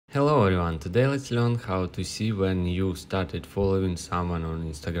Hello everyone, today let's learn how to see when you started following someone on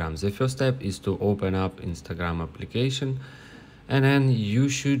Instagram. The first step is to open up Instagram application and then you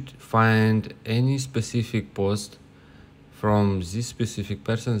should find any specific post from this specific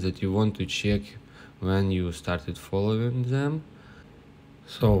person that you want to check when you started following them.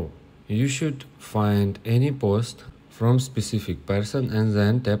 So you should find any post from specific person and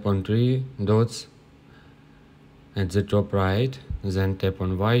then tap on three dots at the top right, then tap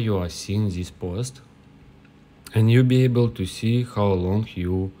on why you are seeing this post, and you'll be able to see how long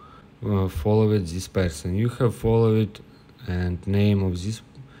you followed this person. You have followed and name of this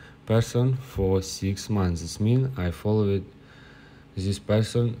person for 6 months. This means I followed this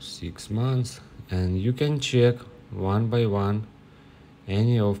person 6 months, and you can check one by one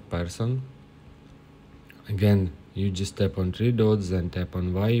any of person. Again, you just tap on three dots, then tap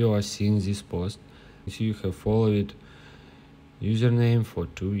on why you are seeing this post. So you have followed username for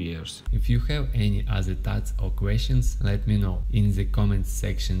 2 years. If you have any other thoughts or questions, let me know in the comments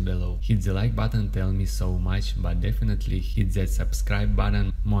section below. Hit the like button, tell me so much, but definitely hit that subscribe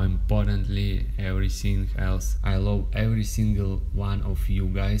button. More importantly, everything else. I love every single one of you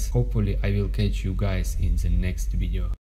guys. Hopefully I will catch you guys in the next video.